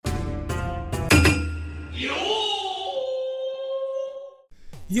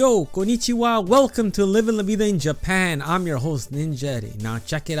Yo, konnichiwa, welcome to Living La Vida in Japan. I'm your host, Ninja Eddie. Now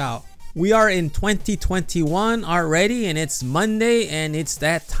check it out. We are in 2021 already, and it's Monday, and it's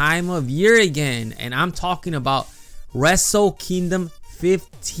that time of year again. And I'm talking about Wrestle Kingdom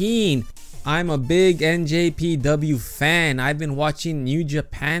 15. I'm a big NJPW fan. I've been watching New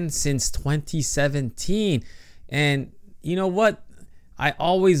Japan since 2017. And you know what? I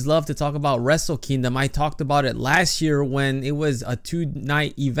always love to talk about Wrestle Kingdom. I talked about it last year when it was a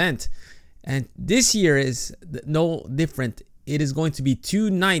 2-night event. And this year is no different. It is going to be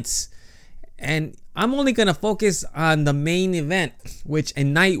 2 nights. And I'm only going to focus on the main event, which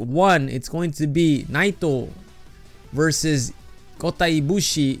in night 1, it's going to be Naito versus Kota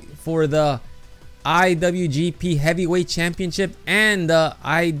Ibushi for the IWGP Heavyweight Championship and the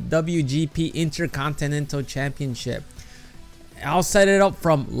IWGP Intercontinental Championship. I'll set it up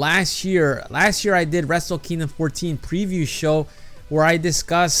from last year. Last year I did Wrestle Kingdom 14 preview show where I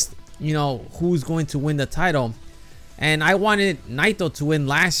discussed, who's going to win the title. And I wanted Naito to win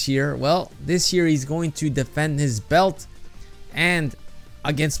last year. Well, this year he's going to defend his belt and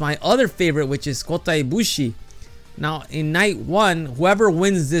against my other favorite, which is Kota Ibushi. Now in night 1, whoever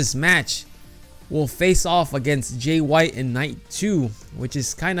wins this match will face off against Jay White in night 2, which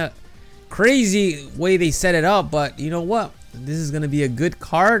is kind of crazy way they set it up, but you know what? This is going to be a good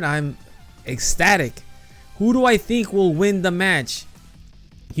card. I'm ecstatic. Who do I think will win the match?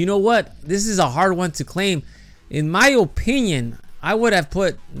 You know what? This is a hard one to claim. In my opinion, I would have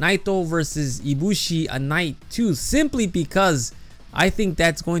put Naito versus Ibushi a night 2 simply because I think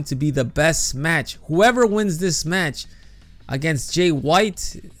that's going to be the best match. Whoever wins this match against Jay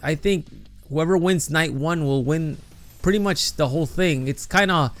White, I think whoever wins night 1 will win pretty much the whole thing. It's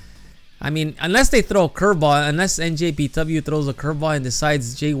kind of, unless they throw a curveball, unless NJPW throws a curveball and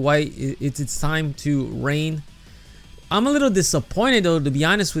decides Jay White, it's time to reign. I'm a little disappointed though, to be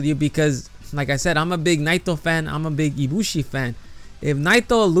honest with you, because like I said, I'm a big Naito fan. I'm a big Ibushi fan. If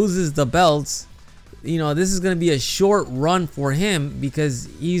Naito loses the belts, this is going to be a short run for him because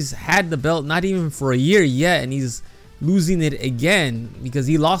he's had the belt not even for a year yet, and he's losing it again because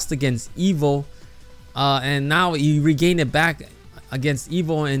he lost against Evo, and now he regained it back against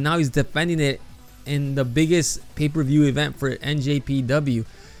Evo, and now he's defending it in the biggest pay-per-view event for NJPW.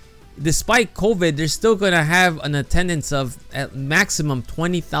 Despite COVID, they're still going to have an attendance of at maximum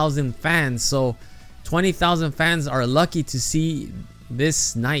 20,000 fans. So 20,000 fans are lucky to see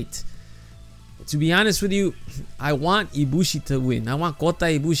this night. To be honest with you, I want Ibushi to win. I want Kota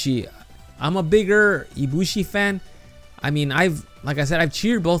Ibushi. I'm a bigger Ibushi fan. I've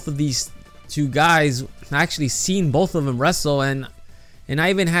cheered both of these two guys. I actually seen both of them wrestle, and I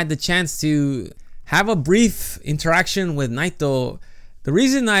even had the chance to have a brief interaction with Naito. The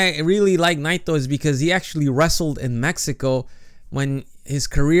reason I really like Naito is because he actually wrestled in Mexico when his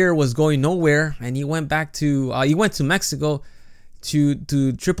career was going nowhere, and he went to Mexico to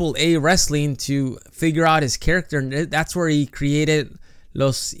AAA wrestling to figure out his character, and that's where he created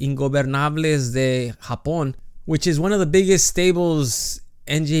Los Ingobernables de Japón, which is one of the biggest stables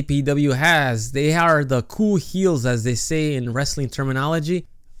NJPW has. They are the cool heels, as they say in wrestling terminology.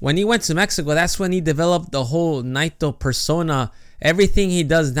 When he went to Mexico, that's when he developed the whole Naito persona. Everything he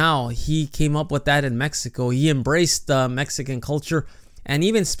does now, he came up with that in Mexico. He embraced the Mexican culture and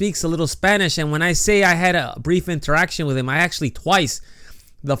even speaks a little Spanish. And when I say I had a brief interaction with him, I actually twice.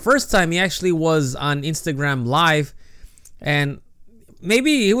 The first time he actually was on Instagram Live, and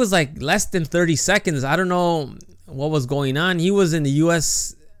maybe it was like less than 30 seconds. I don't know what was going on. He was in the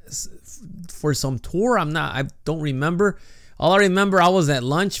US for some tour. I don't remember. All I remember, I was at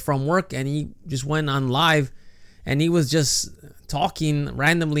lunch from work, and he just went on live, and he was just talking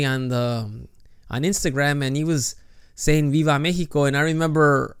randomly on Instagram, and he was saying Viva Mexico. And I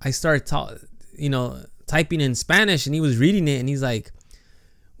remember I started typing in Spanish, and he was reading it, and he's like,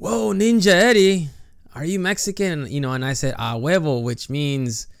 "Whoa, Ninja Eddie, are you Mexican?" And I said, "A huevo," which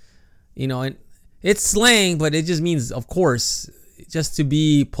means, it's slang, but it just means, of course, just to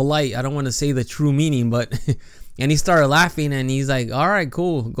be polite. I don't want to say the true meaning, but and he started laughing, and he's like, "All right,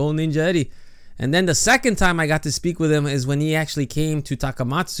 cool, go Ninja Eddie." And then the second time I got to speak with him is when he actually came to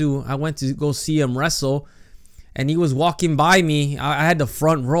Takamatsu. I went to go see him wrestle, and he was walking by me. I had the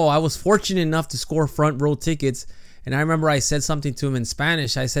front row. I was fortunate enough to score front row tickets, and I remember I said something to him in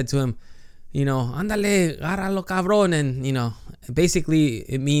Spanish. I said to him, "Ándale, agárralo, cabrón," and basically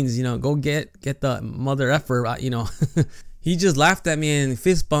it means, go get the mother effer, He just laughed at me and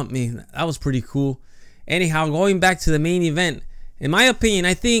fist bumped me. That was pretty cool. Anyhow, going back to the main event, in my opinion,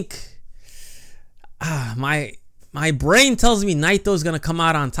 I think my brain tells me Naito's gonna come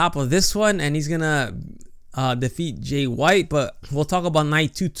out on top of this one, and he's gonna defeat Jay White, but we'll talk about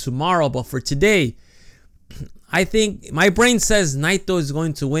night 2 tomorrow. But for today, I think my brain says Naito is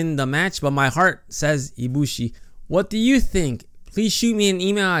going to win the match, but my heart says Ibushi. What do you think? Please shoot me an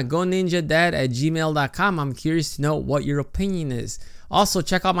email at goninjadad@gmail.com. I'm curious to know what your opinion is. Also,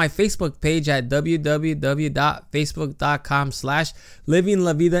 check out my Facebook page at www.facebook.com/Living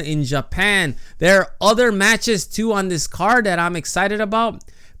La Vida in Japan. There are other matches too on this card that I'm excited about,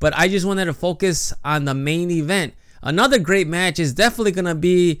 but I just wanted to focus on the main event. Another great match is definitely going to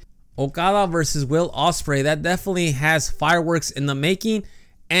be Okada versus Will Ospreay. That definitely has fireworks in the making.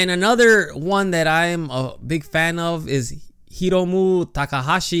 And another one that I'm a big fan of is Hiromu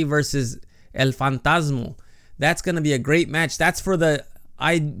Takahashi versus El Fantasmo. That's going to be a great match. That's for the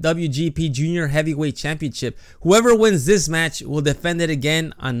IWGP Junior Heavyweight Championship. Whoever wins this match will defend it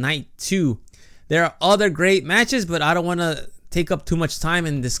again on night 2. There are other great matches, but I don't want to take up too much time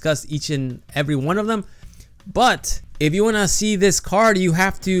and discuss each and every one of them. But if you want to see this card, you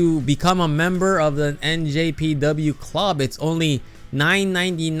have to become a member of the NJPW club. It's only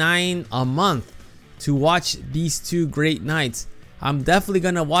 $9.99 a month to watch these 2 great nights. I'm definitely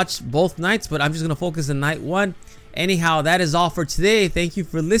going to watch both nights, but I'm just going to focus on night 1. Anyhow, that is all for today. Thank you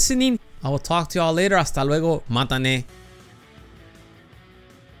for listening. I will talk to y'all later. Hasta luego. Matane.